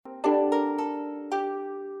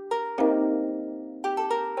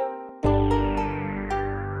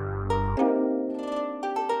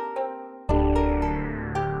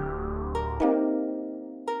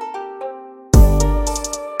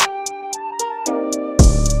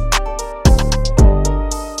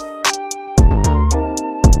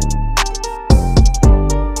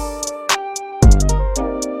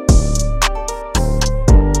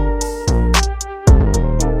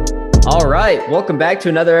right, welcome back to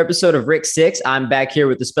another episode of Rick Six. I'm back here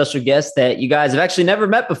with a special guest that you guys have actually never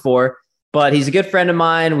met before, but he's a good friend of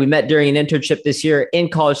mine. We met during an internship this year in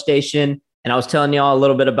College Station, and I was telling y'all a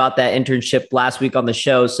little bit about that internship last week on the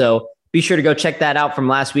show, so be sure to go check that out from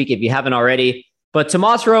last week if you haven't already. But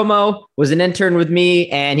Tomas Romo was an intern with me,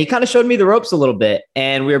 and he kind of showed me the ropes a little bit,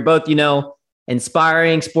 and we were both,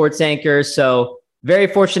 inspiring sports anchors, so very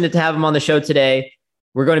fortunate to have him on the show today.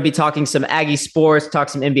 We're going to be talking some Aggie sports, talk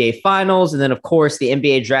some NBA finals, and then, of course, the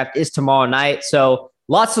NBA draft is tomorrow night. So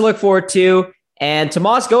lots to look forward to. And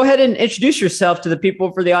Tomas, go ahead and introduce yourself to the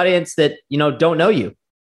people for the audience that, don't know you.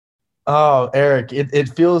 Oh, Eric, it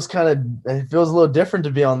feels a little different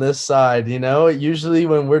to be on this side. Usually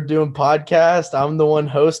when we're doing podcasts, I'm the one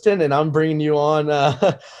hosting and I'm bringing you on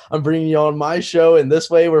my show. And this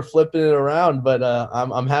way we're flipping it around. But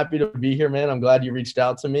I'm happy to be here, man. I'm glad you reached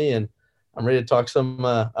out to me, and I'm ready to talk some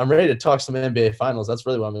NBA finals. That's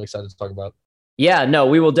really what I'm excited to talk about. Yeah, no,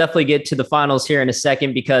 we will definitely get to the finals here in a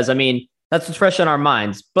second because, that's what's fresh on our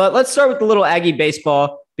minds. But let's start with a little Aggie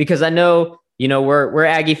baseball because I know, we're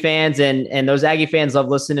Aggie fans and those Aggie fans love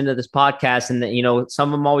listening to this podcast. And,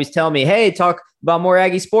 some of them always tell me, hey, talk about more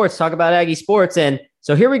Aggie sports, talk about Aggie sports. And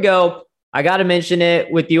so here we go. I got to mention it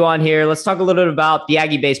with you on here. Let's talk a little bit about the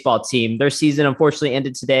Aggie baseball team. Their season unfortunately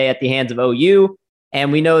ended today at the hands of OU. And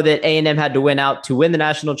we know that A&M had to win out to win the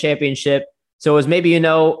national championship. So it was maybe,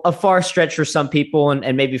 a far stretch for some people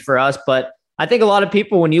and maybe for us. But I think a lot of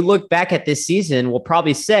people, when you look back at this season, will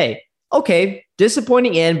probably say, okay,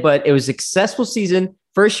 disappointing end, but it was a successful season.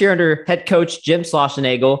 First year under head coach Jim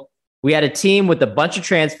Schlossnagle. We had a team with a bunch of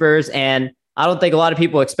transfers, and I don't think a lot of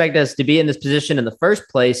people expect us to be in this position in the first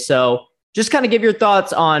place. So just kind of give your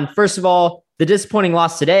thoughts on, first of all, the disappointing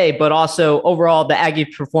loss today, but also overall the Aggie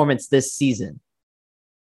performance this season.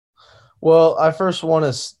 Well,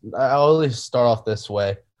 I'll always start off this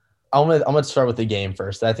way. I'm gonna start with the game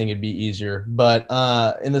first. I think it'd be easier. But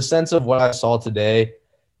in the sense of what I saw today,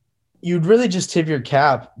 you'd really just tip your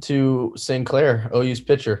cap to Sinclair, OU's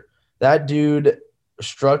pitcher. That dude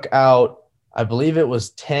struck out, I believe it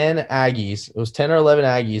was 10 Aggies. It was 10 or 11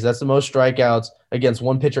 Aggies. That's the most strikeouts against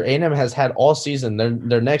one pitcher A&M has had all season.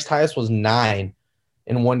 Their next highest was 9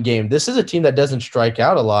 in one game. This is a team that doesn't strike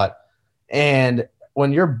out a lot. And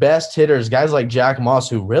when your best hitters, guys like Jack Moss,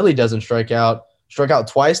 who really doesn't struck out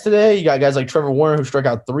twice today. You got guys like Trevor Warner, who struck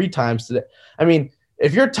out 3 times today.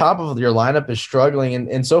 If your top of your lineup is struggling,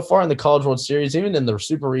 and so far in the College World Series, even in the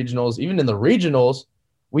Super Regionals, even in the regionals,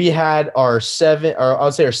 we had our 6,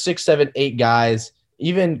 7, 8 guys,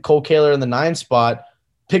 even Cole Kaler in the 9 spot,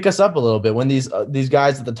 pick us up a little bit when these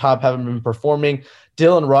guys at the top haven't been performing.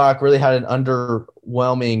 Dylan Rock really had an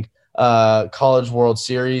underwhelming College World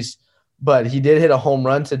Series, but he did hit a home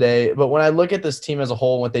run today. But when I look at this team as a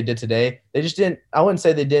whole and what they did today, they just didn't – I wouldn't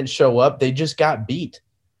say they didn't show up. They just got beat.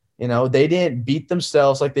 They didn't beat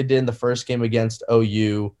themselves like they did in the first game against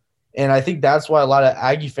OU. And I think that's why a lot of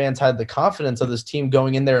Aggie fans had the confidence of this team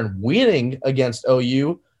going in there and winning against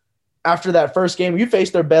OU. After that first game, you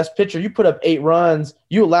faced their best pitcher. You put up 8 runs.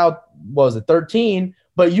 You allowed, 13?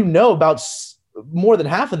 But about more than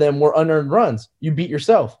half of them were unearned runs. You beat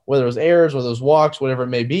yourself, whether it was errors, whether it was walks, whatever it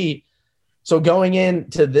may be. So going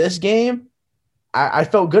into this game, I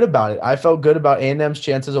felt good about it. I felt good about A&M's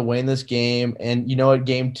chances of winning this game. And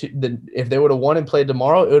game 2, if they would have won and played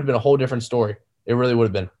tomorrow, it would have been a whole different story. It really would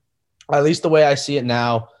have been. At least the way I see it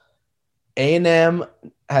now, A&M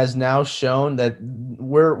has now shown that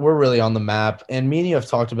we're really on the map. And me and you have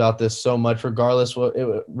talked about this so much, regardless.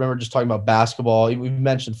 Remember just talking about basketball. We've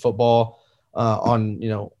mentioned football on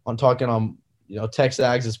talking on Texas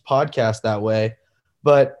Ags' podcast that way,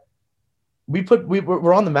 but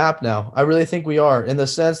we're on the map now. I really think we are, in the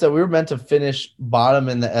sense that we were meant to finish bottom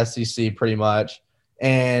in the SEC pretty much.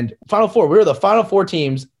 And Final Four, we were the Final Four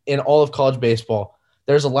teams in all of college baseball.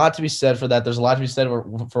 There's a lot to be said for that. There's a lot to be said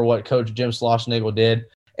for what Coach Jim Schlossnagle did.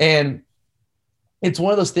 And it's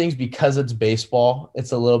one of those things, because it's baseball,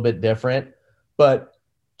 it's a little bit different. But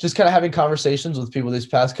just kind of having conversations with people these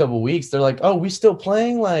past couple of weeks, they're like, oh, we still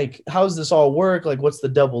playing? Like, how does this all work? Like, what's the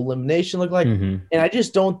double elimination look like? Mm-hmm. And I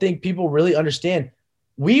just don't think people really understand.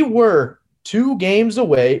 We were 2 games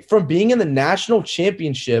away from being in the national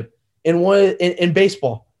championship in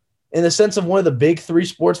baseball, in the sense of one of the big 3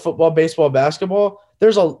 sports: football, baseball, basketball.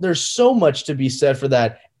 There's so much to be said for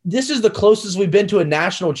that. This is the closest we've been to a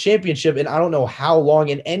national championship in I don't know how long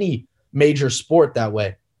in any major sport that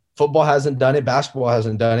way. Football hasn't done it. Basketball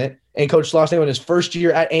hasn't done it. And Coach Schlossnagle in his first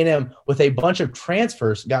year at A&M with a bunch of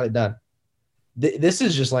transfers got it done. This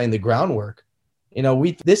is just laying the groundwork.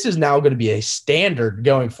 This is now going to be a standard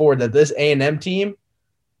going forward, that this A&M team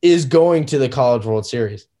is going to the College World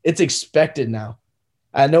Series. It's expected now.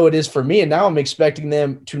 I know it is for me, and now I'm expecting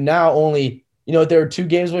them to now only, they were 2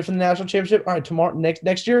 games away from the national championship. All right, tomorrow,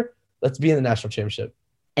 next year, let's be in the national championship.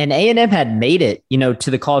 And A&M had made it, to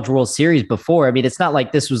the College World Series before. I mean, it's not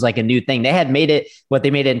like this was like a new thing. They had made it, they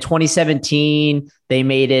made it in 2017. They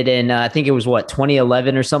made it in, I think it was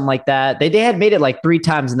 2011 or something like that. They had made it like 3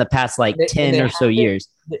 times in the past, 10 or so years,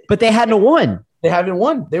 but they hadn't won. They haven't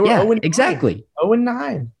won. They were 0-9. Exactly.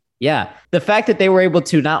 0-9. Yeah. The fact that they were able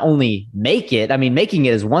to not only make it, I mean, making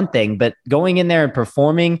it is one thing, but going in there and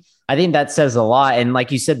performing, I think that says a lot. And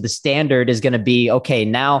like you said, the standard is going to be, okay,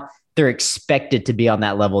 now they're expected to be on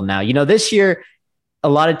that level now. This year, a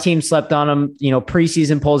lot of teams slept on them,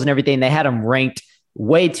 preseason polls and everything. They had them ranked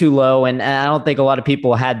way too low. And I don't think a lot of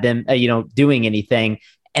people had them, doing anything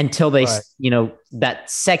until they, that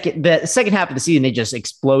second half of the season, they just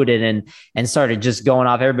exploded and started just going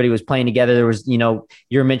off. Everybody was playing together. There was,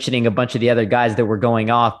 you're mentioning a bunch of the other guys that were going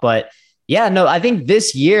off, but yeah, no, I think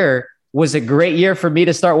this year was a great year for me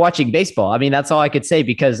to start watching baseball. I mean, that's all I could say,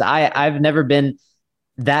 because I've never been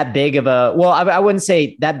that big of I wouldn't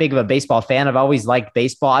say that big of a baseball fan. I've always liked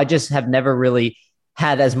baseball. I just have never really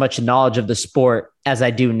had as much knowledge of the sport as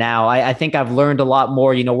I do now. I think I've learned a lot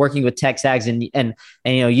more, working with TexAgs and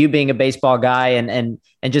you being a baseball guy and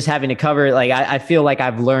just having to cover it. Like, I feel like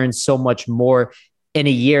I've learned so much more in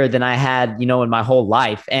a year than I had, in my whole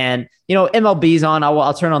life. And, MLB's on,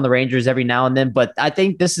 I'll turn on the Rangers every now and then, but I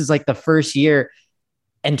think this is like the first year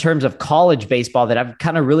in terms of college baseball that I've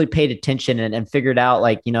kind of really paid attention and figured out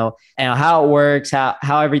how it works, how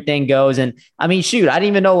everything goes. And I mean, shoot, I didn't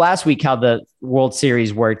even know last week how the World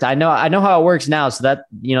Series worked. I know how it works now. So that,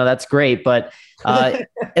 that's great. But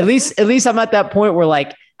at least I'm at that point where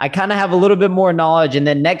I kind of have a little bit more knowledge. And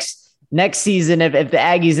then next season, if the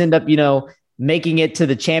Aggies end up, making it to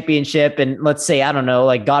the championship, and let's say, I don't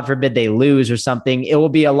know, God forbid they lose or something, it will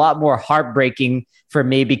be a lot more heartbreaking for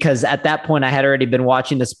me, because at that point I had already been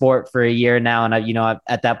watching the sport for a year now. And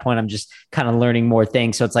at that point I'm just kind of learning more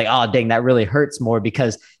things. So it's like, oh dang, that really hurts more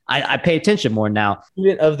because I pay attention more now.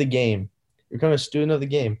 Student of the game. You're kind of a student of the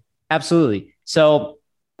game. Absolutely. So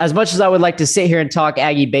as much as I would like to sit here and talk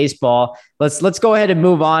Aggie baseball, let's go ahead and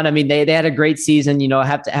move on. I mean, they had a great season,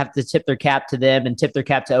 have to tip their cap to them and tip their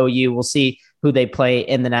cap to OU. We'll see who they play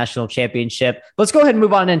in the national championship. Let's go ahead and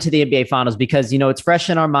move on into the NBA finals, because, it's fresh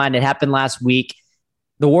in our mind. It happened last week.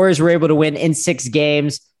 The Warriors were able to win in 6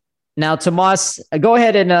 games. Now, Tomas, go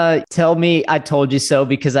ahead and tell me I told you so,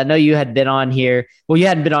 because I know you had been on here. Well, you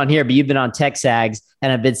hadn't been on here, but you've been on TexAgs,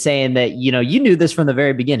 and I've been saying that, you knew this from the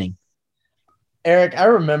very beginning. Eric, I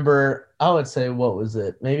remember, I would say, what was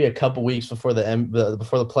it? Maybe a couple weeks before the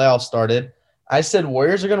playoffs started, I said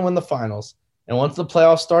Warriors are going to win the finals. And once the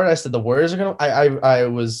playoffs started, I said the Warriors are going to – I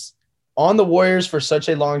was on the Warriors for such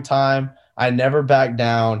a long time. I never backed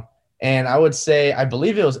down. And I would say, I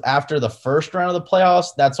believe it was after the first round of the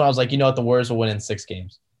playoffs, that's when I was like, the Warriors will win in 6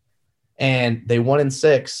 games. And they won in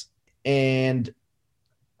 6. And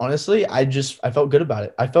honestly, I felt good about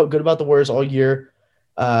it. I felt good about the Warriors all year.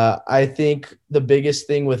 I think the biggest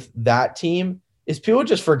thing with that team is people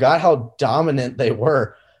just forgot how dominant they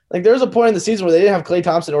were. Like, there was a point in the season where they didn't have Klay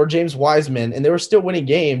Thompson or James Wiseman, and they were still winning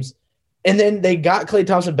games. And then they got Klay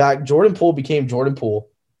Thompson back. Jordan Poole became Jordan Poole.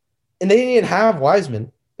 And they didn't even have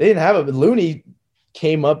Wiseman. They didn't have it. Looney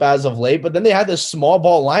came up as of late, but then they had this small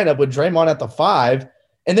ball lineup with Draymond at the 5,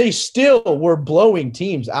 and they still were blowing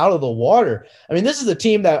teams out of the water. I mean, this is a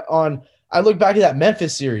team that I look back at that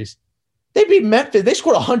Memphis series. They beat Memphis. They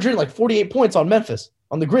scored 148 points on Memphis,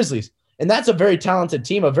 on the Grizzlies. And that's a very talented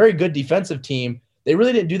team, a very good defensive team. They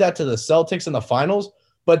really didn't do that to the Celtics in the finals,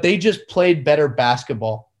 but they just played better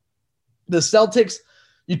basketball. The Celtics,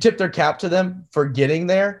 you tip their cap to them for getting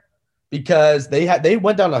there, because they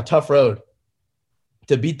went down a tough road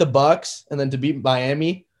to beat the Bucks and then to beat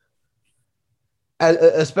Miami,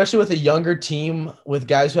 especially with a younger team with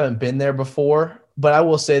guys who haven't been there before. But I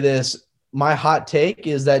will say this, my hot take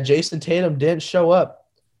is that Jason Tatum didn't show up.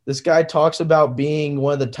 This guy talks about being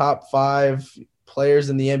one of the top 5 players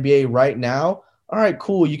in the NBA right now. All right,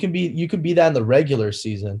 cool. You can be that in the regular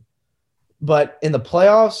season. But in the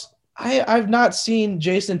playoffs, I've not seen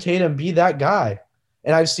Jason Tatum be that guy.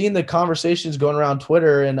 And I've seen the conversations going around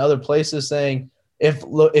Twitter and other places saying, if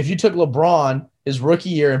you took LeBron his rookie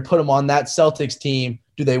year and put him on that Celtics team,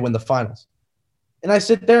 do they win the finals? And I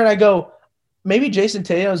sit there and I go, maybe Jason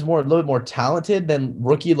Tatum is a little bit more talented than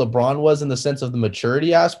rookie LeBron was in the sense of the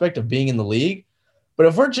maturity aspect of being in the league. But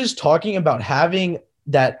if we're just talking about having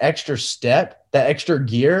that extra step, that extra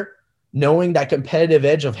gear, knowing that competitive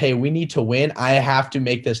edge of, hey, we need to win, I have to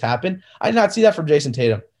make this happen, I did not see that from Jason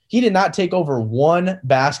Tatum. He did not take over one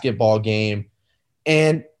basketball game.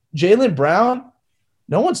 And Jaylen Brown,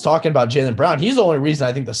 no one's talking about Jaylen Brown. He's the only reason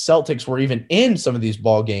I think the Celtics were even in some of these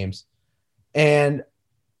ball games. And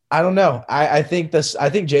I don't know. I think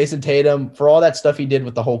Jason Tatum, for all that stuff he did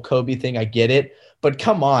with the whole Kobe thing, I get it. But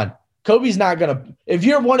come on. Kobe's not going to – if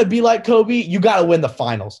you want to be like Kobe, you got to win the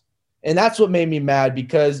finals. And that's what made me mad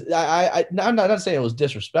because I'm not saying it was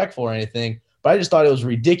disrespectful or anything, but I just thought it was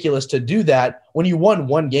ridiculous to do that when you won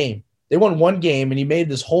one game. They won one game, and he made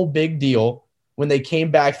this whole big deal when they came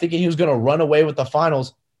back thinking he was going to run away with the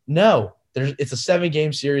finals. No, it's a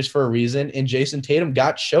 7-game series for a reason, and Jason Tatum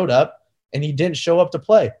showed up, and he didn't show up to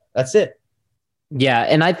play. That's it. Yeah,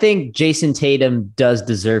 and I think Jason Tatum does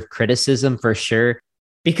deserve criticism for sure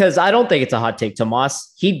because I don't think it's a hot take,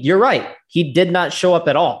 Tomas. You're right. He did not show up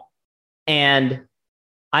at all. And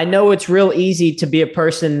I know it's real easy to be a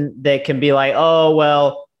person that can be like, oh,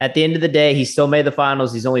 well, at the end of the day, he still made the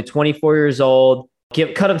finals. He's only 24 years old.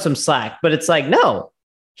 Cut him some slack. But it's like, no,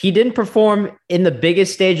 he didn't perform in the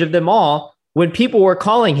biggest stage of them all when people were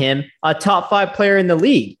calling him a top 5 player in the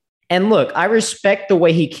league. And look, I respect the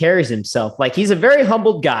way he carries himself. Like, he's a very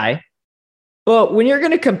humbled guy. But when you're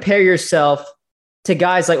going to compare yourself to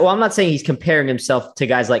guys like, well, I'm not saying he's comparing himself to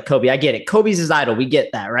guys like Kobe. I get it. Kobe's his idol. We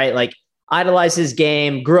get that, right? Like, idolized his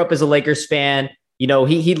game, grew up as a Lakers fan. You know,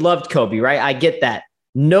 he loved Kobe, right? I get that.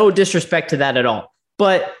 No disrespect to that at all.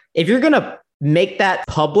 But if you're going to make that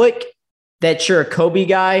public that you're a Kobe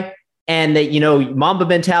guy and that, you know, Mamba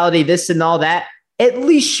mentality, this and all that, at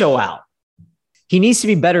least show out. He needs to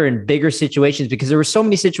be better in bigger situations because there were so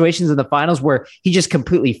many situations in the finals where he just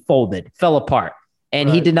completely folded, fell apart, and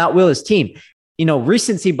He did not will his team. You know,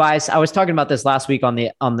 recency bias. I was talking about this last week on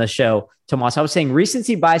the show, Tomas. I was saying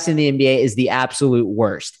recency bias in the NBA is the absolute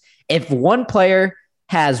worst. If one player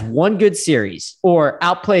has one good series or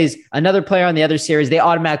outplays another player on the other series, they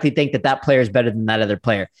automatically think that player is better than that other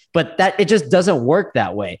player. But it just doesn't work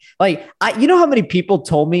that way. Like, you know how many people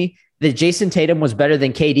told me that Jason Tatum was better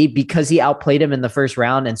than KD because he outplayed him in the first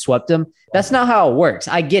round and swept him? That's not how it works.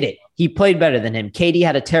 I get it. He played better than him. KD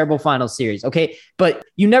had a terrible final series. Okay. But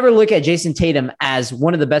you never look at Jason Tatum as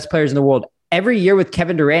one of the best players in the world. Every year with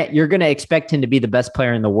Kevin Durant, you're going to expect him to be the best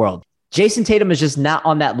player in the world. Jason Tatum is just not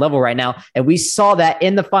on that level right now. And we saw that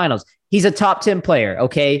in the finals. He's a top 10 player.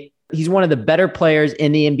 Okay. He's one of the better players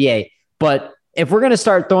in the NBA. But if we're going to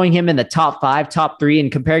start throwing him in the top 5, top 3,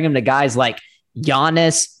 and comparing him to guys like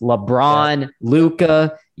Giannis, LeBron,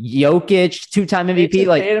 Luka, Jokic, 2-time MVP.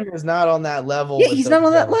 Like, Tatum is not on that level. Yeah, he's not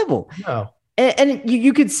on that level. No. And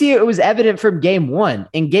you could see it was evident from game 1.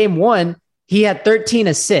 In game 1, he had 13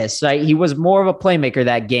 assists, right? He was more of a playmaker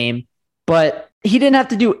that game, but he didn't have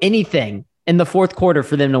to do anything in the fourth quarter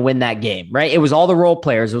for them to win that game, right? It was all the role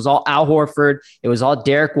players. It was all Al Horford. It was all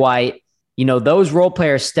Derek White. You know, those role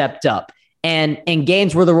players stepped up. And in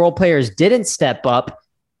games where the role players didn't step up,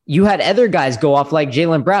 you had other guys go off like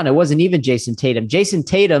Jaylen Brown. It wasn't even Jason Tatum. Jason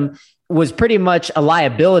Tatum was pretty much a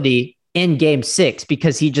liability in game 6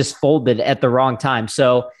 because he just folded at the wrong time.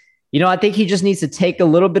 So, you know, I think he just needs to take a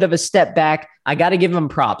little bit of a step back. I got to give him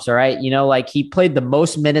props. All right. You know, like, he played the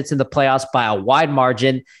most minutes in the playoffs by a wide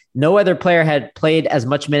margin. No other player had played as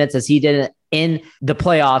much minutes as he did in the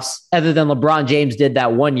playoffs, other than LeBron James did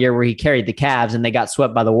that one year where he carried the Cavs and they got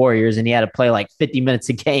swept by the Warriors and he had to play like 50 minutes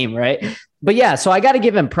a game. Right. But yeah, so I got to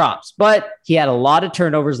give him props, but he had a lot of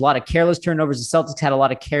turnovers, a lot of careless turnovers. The Celtics had a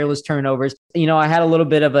lot of careless turnovers. You know, I had a little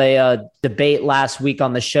bit of a debate last week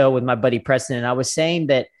on the show with my buddy Preston, and I was saying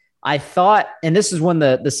that I thought, and this is when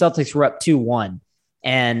the Celtics were up 2-1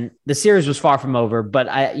 and the series was far from over, but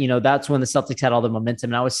that's when the Celtics had all the momentum.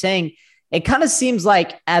 And I was saying, it kind of seems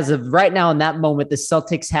like as of right now in that moment, the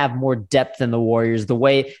Celtics have more depth than the Warriors, the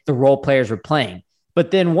way the role players were playing.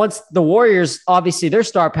 But then once the Warriors, obviously their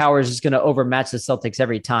star power is just going to overmatch the Celtics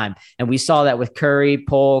every time. And we saw that with Curry,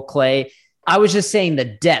 Paul, Clay. I was just saying the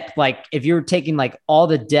depth, like if you were taking like all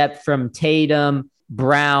the depth from Tatum,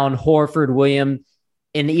 Brown, Horford, Williams,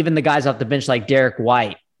 and even the guys off the bench like Derek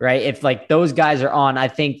White, right? If like those guys are on, I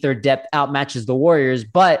think their depth outmatches the Warriors.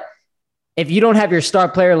 But if you don't have your star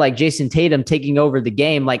player like Jason Tatum taking over the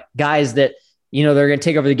game, like guys that, you know, they're going to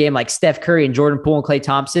take over the game like Steph Curry and Jordan Poole and Klay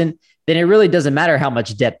Thompson, then it really doesn't matter how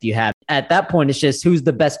much depth you have. At that point, it's just who is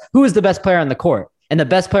the best player on the court. And the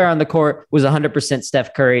best player on the court was 100%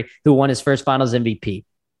 Steph Curry, who won his first finals MVP.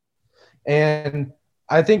 And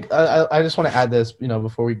I think I just want to add this, you know,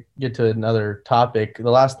 before we get to another topic. The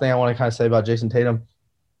last thing I want to kind of say about Jason Tatum,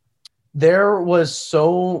 there was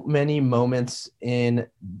so many moments think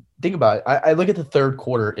about it. I look at the third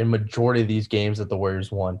quarter in majority of these games that the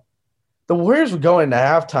Warriors won. The Warriors were going to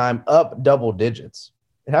halftime up double digits.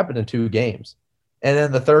 It happened in 2 games. And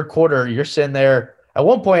then the third quarter, you're sitting there. At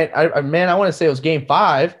one point, I want to say it was game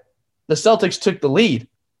 5. the Celtics took the lead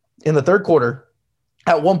in the third quarter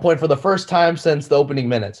at one point for the first time since the opening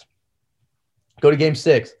minutes. Go to game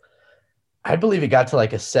 6. I believe it got to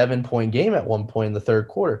like a 7-point game at one point in the third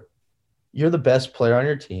quarter. You're the best player on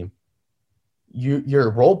your team.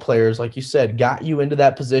 Your role players, like you said, got you into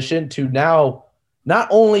that position to now not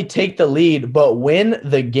only take the lead, but win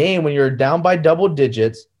the game when you're down by double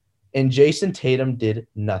digits, and Jason Tatum did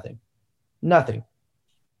nothing. Nothing.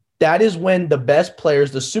 That is when the best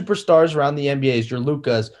players, the superstars around the NBAs, your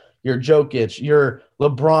Lukas, your Jokic, your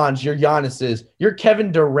LeBrons, your Giannis's, your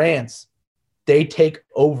Kevin Durant's, they take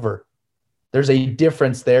over. There's a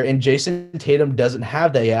difference there, and Jason Tatum doesn't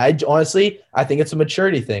have that yet. I think it's a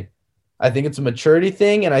maturity thing.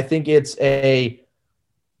 And I think it's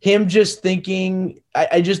him just thinking –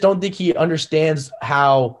 I just don't think he understands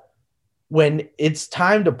how when it's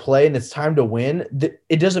time to play and it's time to win,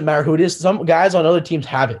 it doesn't matter who it is. Some guys on other teams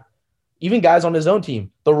have it, even guys on his own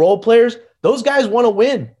team. The role players, those guys want to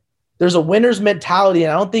win. There's a winner's mentality,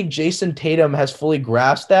 and I don't think Jason Tatum has fully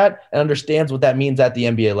grasped that and understands what that means at the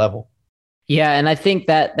NBA level. Yeah, and I think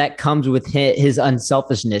that comes with his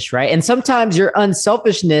unselfishness, right? And sometimes your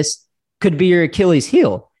unselfishness could be your Achilles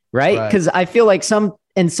heel, right? Because I feel like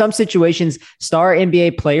in some situations, star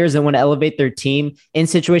NBA players that want to elevate their team in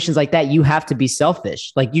situations like that, you have to be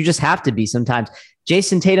selfish. Like you just have to be sometimes.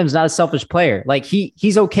 Jason Tatum's not a selfish player. Like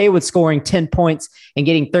he's okay with scoring 10 points and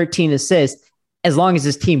getting 13 assists as long as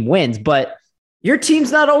his team wins, but your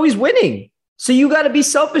team's not always winning. So you got to be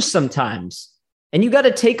selfish sometimes. And you got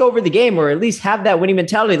to take over the game, or at least have that winning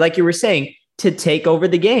mentality, like you were saying, to take over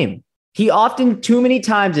the game. He often, too many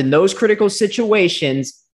times in those critical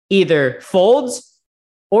situations, either folds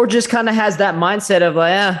or just kind of has that mindset of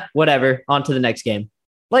like, whatever, on to the next game.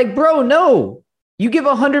 Like, bro, no, you give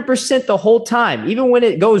 100% the whole time, even when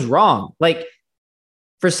it goes wrong. Like,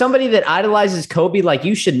 for somebody that idolizes Kobe, like,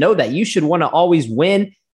 you should know that. You should want to always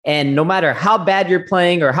win. And no matter how bad you're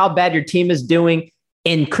playing or how bad your team is doing,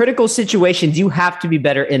 in critical situations, you have to be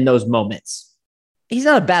better in those moments. He's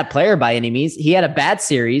not a bad player by any means. He had a bad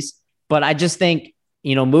series, but I just think,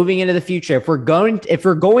 moving into the future, if we're going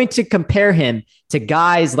to compare him to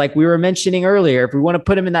guys like we were mentioning earlier, if we want to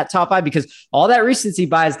put him in that top 5, because all that recency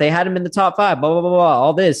bias, they had him in the top 5, blah, blah, blah, blah,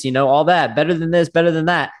 all this, all that, better than this, better than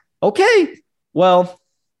that. Okay, well,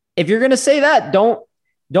 if you're going to say that,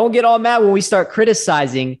 don't get all mad when we start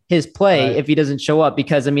criticizing his play if he doesn't show up,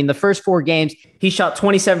 because, the first 4 games, he shot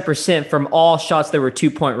 27% from all shots that were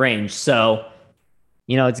 2-point range. So,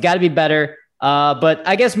 it's got to be better. But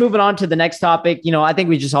I guess moving on to the next topic, I think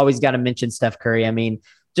we just always got to mention Steph Curry.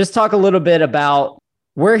 Just talk a little bit about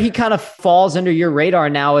where he kind of falls under your radar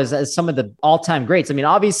now as some of the all-time greats.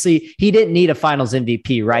 Obviously, he didn't need a Finals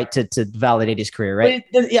MVP, right, to validate his career, right?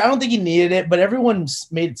 Yeah, I don't think he needed it, but everyone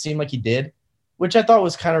made it seem like he did, which I thought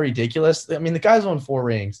was kind of ridiculous. The guy's won 4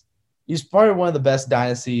 rings. He's probably one of the best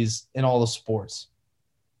dynasties in all the sports.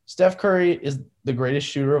 Steph Curry is the greatest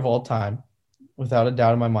shooter of all time, without a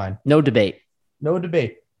doubt in my mind. No debate.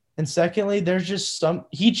 And secondly, there's just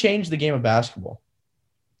he changed the game of basketball.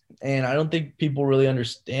 And I don't think people really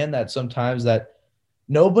understand that sometimes, that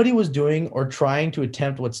nobody was doing or trying to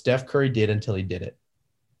attempt what Steph Curry did until he did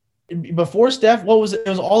it. Before Steph, it was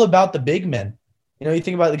all about the big men. You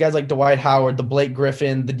think about the guys like Dwight Howard, the Blake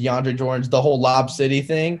Griffin, the DeAndre Jordans, the whole Lob City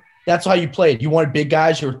thing. That's how you played. You wanted big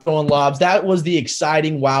guys. You were throwing lobs. That was the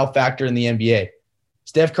exciting wow factor in the NBA.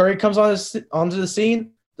 Steph Curry comes onto the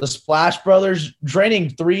scene. The Splash Brothers draining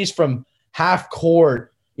threes from half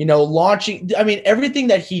court, launching. Everything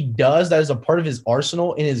that he does that is a part of his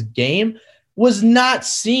arsenal in his game was not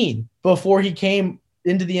seen before he came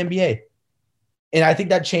into the NBA. And I think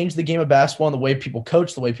that changed the game of basketball and the way people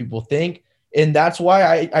coach, the way people think. And that's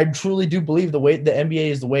why I truly do believe the way the NBA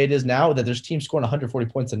is the way it is now, that there's teams scoring 140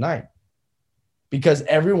 points a night, because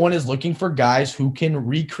everyone is looking for guys who can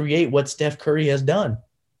recreate what Steph Curry has done.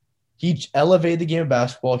 He elevated the game of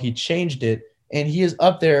basketball. He changed it, and he is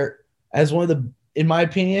up there as one of the, in my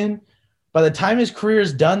opinion, by the time his career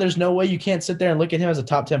is done, there's no way you can't sit there and look at him as a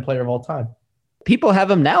top 10 player of all time. People have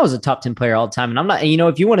him now as a top 10 player all time. And I'm not,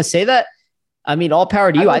 if you want to say that, all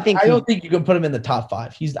power to you. I don't think you can put him in the top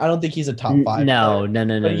 5. I don't think he's a top 5. No.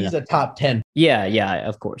 But he's a top 10. Yeah,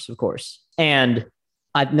 of course. And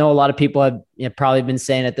I know a lot of people have probably been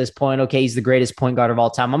saying at this point, okay, he's the greatest point guard of all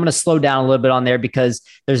time. I'm going to slow down a little bit on there because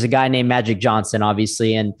there's a guy named Magic Johnson,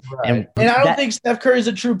 obviously. And I don't think Steph Curry is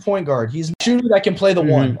a true point guard. He's a shooter that can play the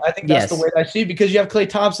one. I think that's the way I see it, because you have Klay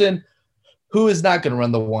Thompson, who is not going to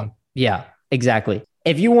run the one. Yeah, exactly.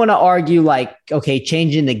 If you want to argue like, okay,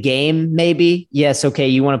 changing the game, maybe, yes, okay,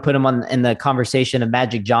 you want to put him in the conversation of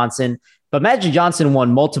Magic Johnson. But Magic Johnson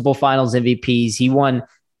won multiple Finals MVPs. He won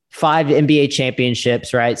 5 NBA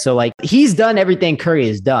championships, right? So like he's done everything Curry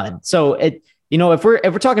has done. So if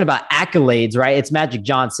we're talking about accolades, right? It's Magic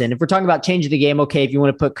Johnson. If we're talking about changing the game, okay, if you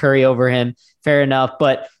want to put Curry over him, fair enough.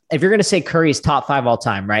 But if you're going to say Curry's top 5 all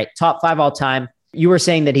time, right? Top 5 all time, you were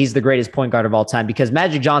saying that he's the greatest point guard of all time because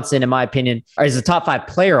Magic Johnson, in my opinion, is the top 5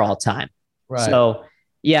 player all time. Right. So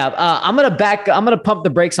yeah, I'm gonna pump the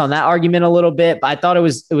brakes on that argument a little bit. But I thought it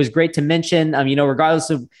was great to mention. Regardless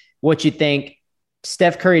of what you think,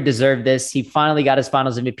 Steph Curry deserved this. He finally got his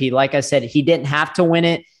Finals MVP. Like I said, he didn't have to win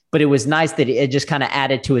it, but it was nice that it just kind of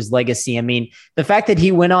added to his legacy. I mean, the fact that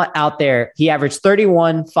he went out there, he averaged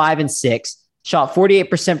 31, 5, and 6, shot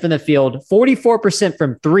 48% from the field, 44%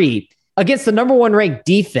 from 3 against the number 1 ranked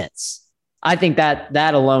defense. I think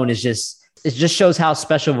that alone is just shows how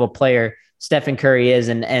special of a player Stephen Curry is.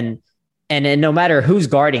 And no matter who's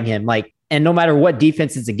guarding him, and no matter what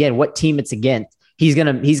defense it's against, what team it's against, he's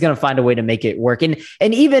gonna find a way to make it work. And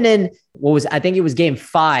even in I think it was game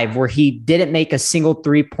 5 where he didn't make a single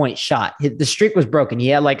 3-point shot. The streak was broken. He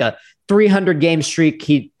had like a 300 game streak.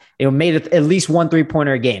 He made at least 1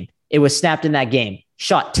 3-pointer a game. It was snapped in that game.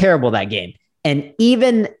 Shot terrible that game. And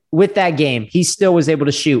even with that game, he still was able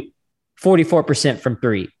to shoot 44% from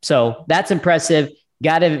 3. So that's impressive.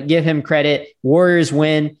 Got to give him credit. Warriors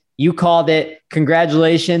win. You called it.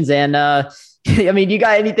 Congratulations. And you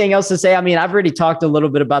got anything else to say? I mean, I've already talked a little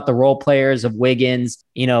bit about the role players of Wiggins,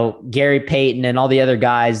 Gary Payton and all the other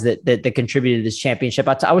guys that contributed to this championship.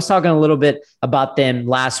 I was talking a little bit about them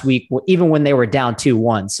last week, even when they were down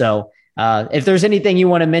 2-1. So if there's anything you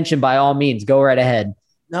want to mention, by all means, go right ahead.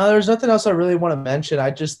 No, there's nothing else I really want to mention.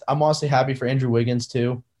 I'm honestly happy for Andrew Wiggins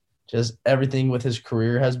too. Just everything with his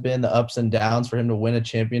career has been the ups and downs for him to win a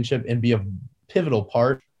championship and be a pivotal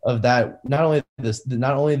part of that. Not only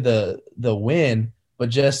the win, but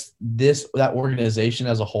just that organization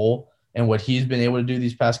as a whole and what he's been able to do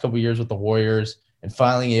these past couple of years with the Warriors and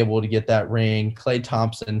finally able to get that ring. Klay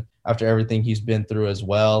Thompson, after everything he's been through as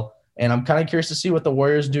well. And I'm kind of curious to see what the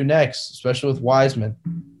Warriors do next, especially with Wiseman.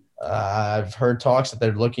 I've heard talks that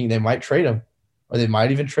they might trade him, or they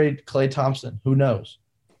might even trade Klay Thompson. Who knows?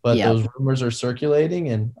 But those rumors are circulating,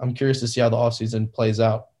 and I'm curious to see how the offseason plays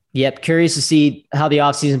out. Yep, curious to see how the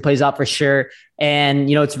offseason plays out for sure. And,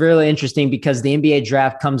 it's really interesting because the NBA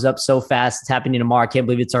draft comes up so fast. It's happening tomorrow. I can't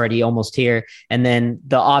believe it's already almost here. And then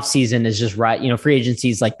the offseason is just right. Free agency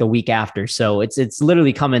is like the week after. So it's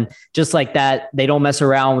literally coming just like that. They don't mess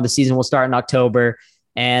around. The season will start in October.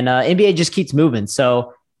 And NBA just keeps moving.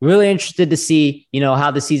 So really interested to see, how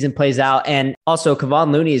the season plays out. And also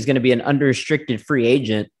Kevon Looney is going to be an unrestricted free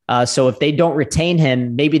agent. So if they don't retain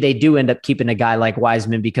him, maybe they do end up keeping a guy like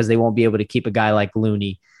Wiseman because they won't be able to keep a guy like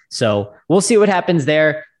Looney. So we'll see what happens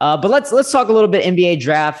there. But let's talk a little bit NBA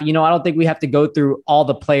draft. I don't think we have to go through all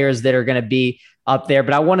the players that are going to be up there,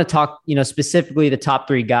 but I want to talk, specifically the top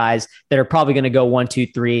 3 guys that are probably going to go 1, 2,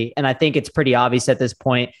 3. And I think it's pretty obvious at this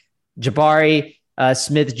point. Jabari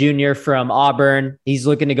Smith Jr. from Auburn. He's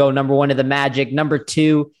looking to go number 1 to the Magic. Number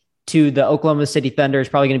 2 to the Oklahoma City Thunder is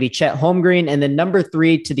probably going to be Chet Holmgren. And then number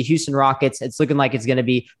 3 to the Houston Rockets, it's looking like it's going to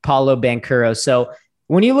be Paolo Banchero. So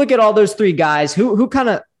when you look at all those 3 guys, who kind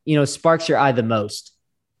of, sparks your eye the most?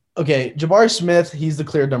 Okay, Jabari Smith, he's the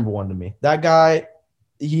clear number 1 to me. That guy,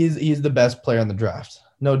 he's the best player in the draft,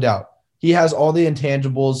 no doubt. He has all the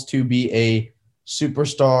intangibles to be a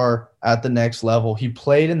superstar at the next level. He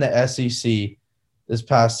played in the SEC this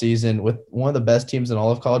past season with one of the best teams in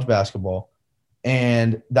all of college basketball.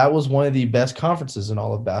 And that was one of the best conferences in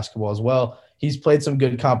all of basketball as well. He's played some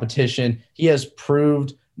good competition. He has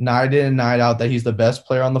proved night in and night out that he's the best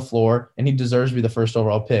player on the floor, and he deserves to be the first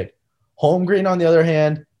overall pick. Holmgren, on the other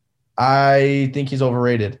hand, I think he's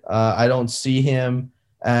overrated. I don't see him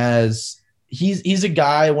as he's a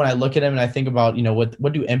guy when I look at him and I think about,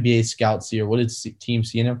 what do NBA scouts see or what did teams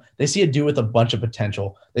see in him? They see a dude with a bunch of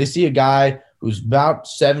potential. They see a guy who's about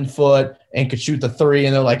 7 foot and could shoot the 3,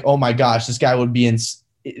 and they're like, oh my gosh, this guy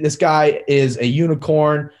is a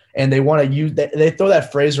unicorn. And they want to use that. They throw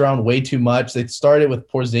that phrase around way too much. They started with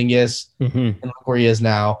Porzingis and look where he is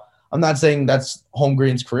now. I'm not saying that's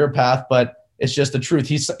Holmgren's career path, but it's just the truth.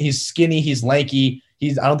 He's skinny, he's lanky. I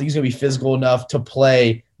don't think he's going to be physical enough to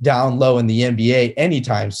play down low in the NBA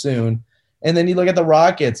anytime soon. And then you look at the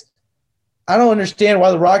Rockets. I don't understand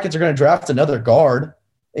why the Rockets are going to draft another guard.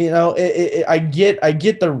 I get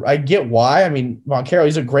why. I mean, Banchero,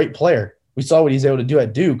 he's a great player. We saw what he's able to do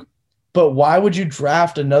at Duke. But why would you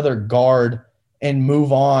draft another guard and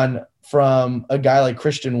move on from a guy like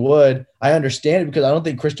Christian Wood? I understand it because I don't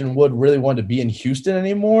think Christian Wood really wanted to be in Houston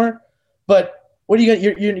anymore. But what are you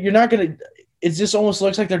going to – you're not going to – it just almost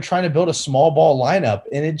looks like they're trying to build a small ball lineup,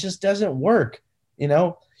 and it just doesn't work.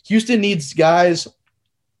 Houston needs guys.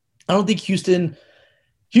 I don't think Houston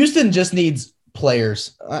just needs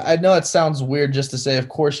players. I know it sounds weird just to say, of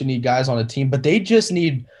course you need guys on a team, but they just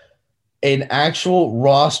need an actual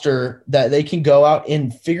roster that they can go out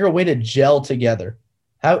and figure a way to gel together.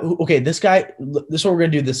 This is what we're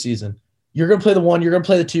going to do this season. You're going to play the 1, you're going to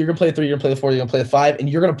play the 2, you're going to play the 3, you're going to play the 4, you're going to play the 5, and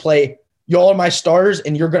you're going to play – y'all are my starters,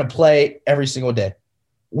 and you're going to play every single day.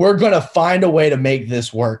 We're going to find a way to make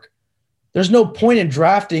this work. There's no point in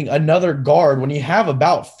drafting another guard when you have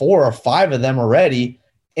about 4 or 5 of them already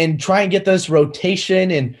and try and get this rotation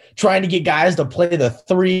and trying to get guys to play the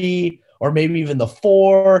 3 or maybe even the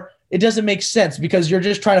 4. It doesn't make sense because you're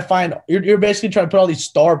just trying to find – you're basically trying to put all these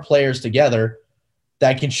star players together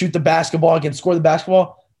that can shoot the basketball, can score the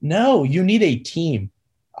basketball. No, you need a team.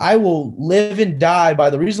 I will live and die by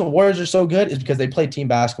the reason the Warriors are so good is because they play team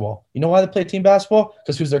basketball. You know why they play team basketball?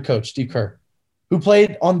 Because who's their coach? Steve Kerr. Who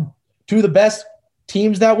played on 2 of the best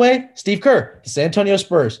teams that way? Steve Kerr, the San Antonio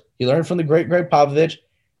Spurs. He learned from the great Greg Popovich.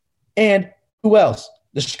 And who else?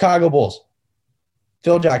 The Chicago Bulls.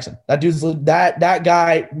 Phil Jackson. That dude's that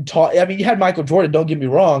guy taught. I mean, you had Michael Jordan, don't get me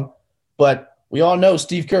wrong, but we all know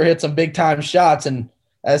Steve Kerr hit some big time shots, and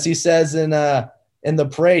as he says in the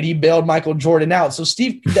parade, he bailed Michael Jordan out. So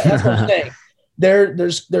Steve, that's what I'm saying.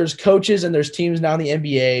 There's coaches and there's teams now in the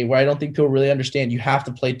NBA where I don't think people really understand you have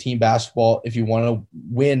to play team basketball if you want to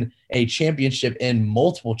win a championship and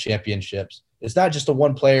multiple championships. It's not just a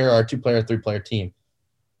 1-player or a 2-player, 3-player team.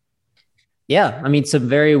 Yeah, I mean, some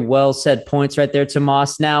very well said points right there,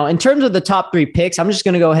 Tomas. Now, in terms of the top 3 picks, I'm just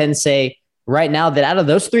going to go ahead and say right now that out of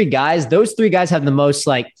those 3 guys have the most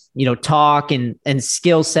talk and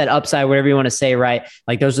skill set upside, whatever you want to say, right?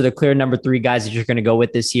 Like those are the clear number 3 guys that you're going to go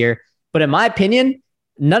with this year. But in my opinion,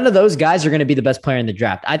 none of those guys are going to be the best player in the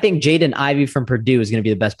draft. I think Jaden Ivey from Purdue is going to be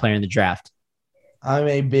the best player in the draft. I'm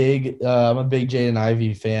a big Jaden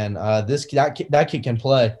Ivey fan. That kid can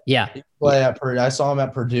play. Yeah. He can play at Purdue. I saw him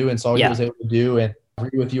at Purdue and saw what he was able to do, and I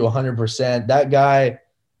agree with you 100%.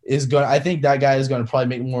 I think that guy is going to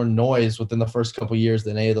probably make more noise within the first couple of years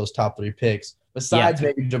than any of those top 3 picks, besides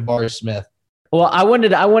maybe Jabari Smith. Well, I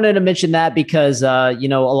wanted to mention that because a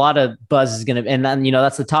lot of buzz is going to, and then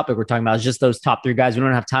that's the topic we're talking about is just those top 3 guys. We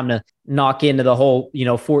don't have time to knock into the whole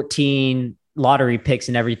 14 lottery picks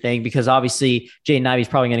and everything because obviously Jaden Ivey is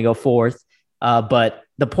probably going to go 4th. But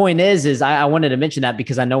the point is I wanted to mention that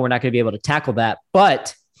because I know we're not going to be able to tackle that.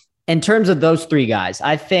 But in terms of those 3 guys,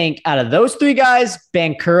 I think out of those 3 guys,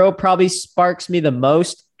 Banchero probably sparks me the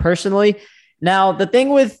most personally. Now, the thing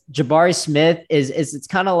with Jabari Smith is it's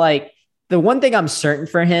kind of like the one thing I'm certain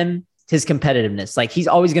for him, his competitiveness. Like he's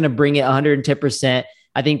always going to bring it 110%.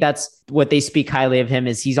 I think that's what they speak highly of him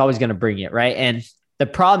is he's always going to bring it, right? And the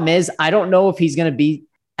problem is I don't know if he's going to be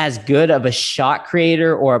as good of a shot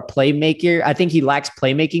creator or a playmaker. I think he lacks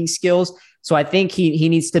playmaking skills. So I think he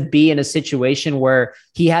needs to be in a situation where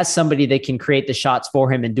he has somebody that can create the shots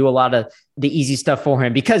for him and do a lot of the easy stuff for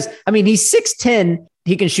him. Because, I mean, he's 6'10",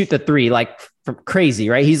 he can shoot the 3 like crazy,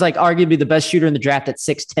 right? He's like arguably the best shooter in the draft at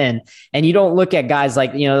 6'10". And you don't look at guys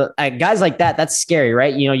like, guys like that, that's scary,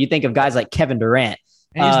 right? You think of guys like Kevin Durant.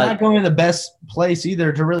 And he's not going to the best place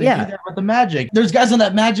either to really do that with the Magic. There's guys on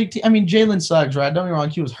that Magic team. I mean, Jalen Suggs, right? Don't get me wrong.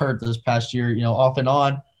 He was hurt this past year, off and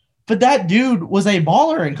on. But that dude was a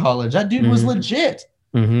baller in college. That dude was legit.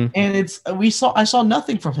 Mm-hmm. And I saw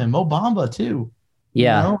nothing from him. Mo Bamba too.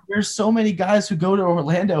 Yeah. There's so many guys who go to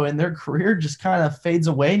Orlando and their career just kind of fades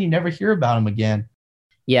away and you never hear about them again.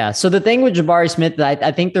 Yeah. So the thing with Jabari Smith,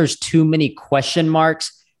 I think there's too many question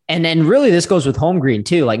marks. And then really this goes with Holmgren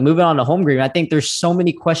too. Like moving on to Holmgren, I think there's so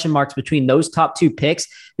many question marks between those top 2 picks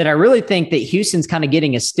that I really think that Houston's kind of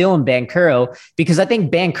getting a steal in Banchero because I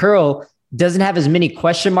think Banchero doesn't have as many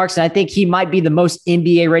question marks. And I think he might be the most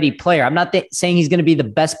NBA ready player. I'm not saying he's going to be the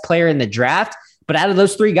best player in the draft, but out of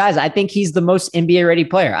those 3 guys, I think he's the most NBA ready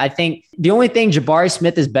player. I think the only thing Jabari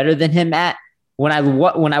Smith is better than him at when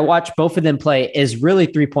I watch both of them play is really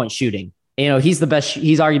 3-point shooting. He's the best.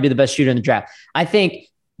 He's arguably the best shooter in the draft. I think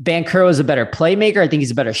Banchero is a better playmaker. I think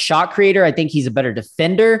he's a better shot creator. I think he's a better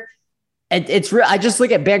defender. It's real. I just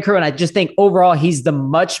look at Banchero and I just think overall he's the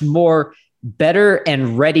much more better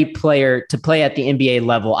and ready player to play at the NBA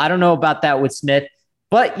level. I don't know about that with Smith,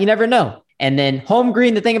 but you never know. And then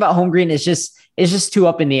Holmgren, the thing about Holmgren is just too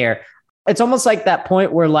up in the air. It's almost like that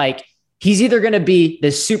point where like he's either going to be the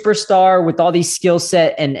superstar with all these skill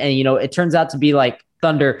set and it turns out to be like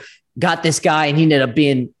Thunder got this guy and he ended up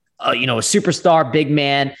being a superstar big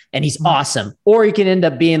man and he's awesome. Or he can end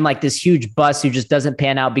up being like this huge bust who just doesn't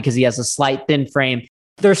pan out because he has a slight thin frame.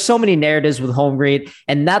 There's so many narratives with Holmgren,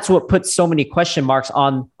 and that's what puts so many question marks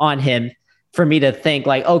on him. for me to think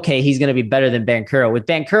like, okay, he's going to be better than Banchero. With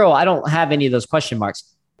Banchero, I don't have any of those question marks.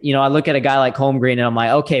 I look at a guy like Holmgren and I'm like,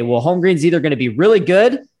 okay, well, Holmgren's either going to be really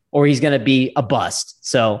good or he's going to be a bust.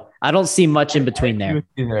 So I don't see much in between there.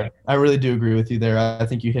 I really do agree with you there. I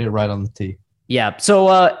think you hit it right on the tee. Yeah.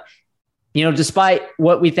 So, despite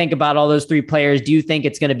what we think about all those three players, do you think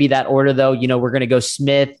it's going to be that order though? We're going to go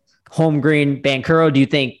Smith, Holmgren, Banchero. Do you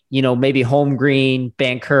think, maybe Holmgren,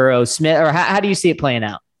 Banchero, Smith, or how do you see it playing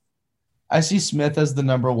out? I see Smith as the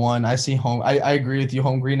number one. I see I agree with you,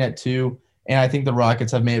 Holmgren at 2. And I think the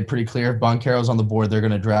Rockets have made it pretty clear if Banchero's on the board, they're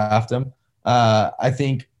going to draft him. I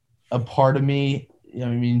think a part of me,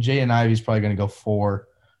 Jaden Ivey's probably going to go 4,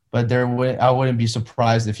 but I wouldn't be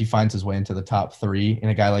surprised if he finds his way into the top 3 and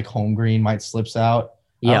a guy like Holmgren might slips out.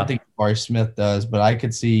 Yeah. I don't think Jabari Smith does, but I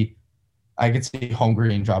could see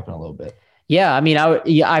Holmgren dropping a little bit. Yeah,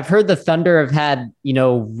 I've heard the Thunder have had,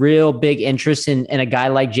 real big interest in a guy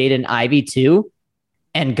like Jaden Ivey too.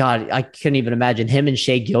 And God, I couldn't even imagine him and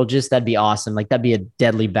Shai Gilgeous. That'd be awesome. Like that'd be a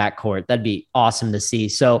deadly backcourt. That'd be awesome to see.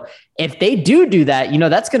 So if they do that,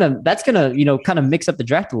 that's gonna kind of mix up the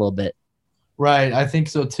draft a little bit. Right, I think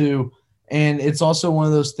so too. And it's also one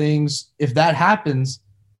of those things. If that happens,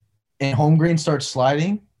 and Holmgren starts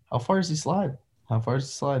sliding, how far does he slide?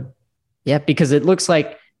 Yeah, because it looks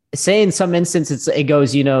like, say in some instances it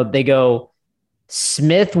goes, they go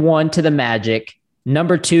Smith 1 to the Magic.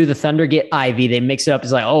 Number 2, the Thunder get Ivy. They mix it up.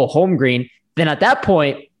 It's like, oh, Holmgren. Then at that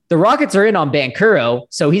point, the Rockets are in on Banchero,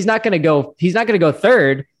 so he's not going to go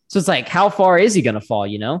third. So it's like, how far is he going to fall?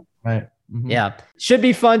 Right. Mm-hmm. Yeah, should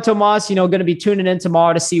be fun, Tomas. Going to be tuning in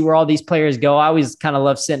tomorrow to see where all these players go. I always kind of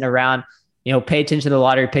love sitting around, pay attention to the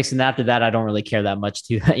lottery picks, and after that, I don't really care that much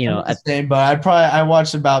too. Same, but I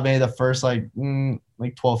watched about maybe the first like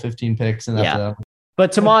 12, 15 picks, and that's it.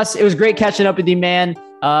 But Tomas, it was great catching up with you, man.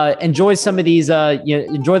 Enjoy some of these.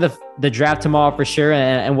 Enjoy the draft tomorrow for sure,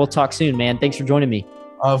 and we'll talk soon, man. Thanks for joining me.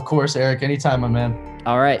 Of course, Eric. Anytime, my man.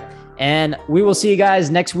 All right, and we will see you guys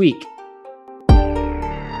next week.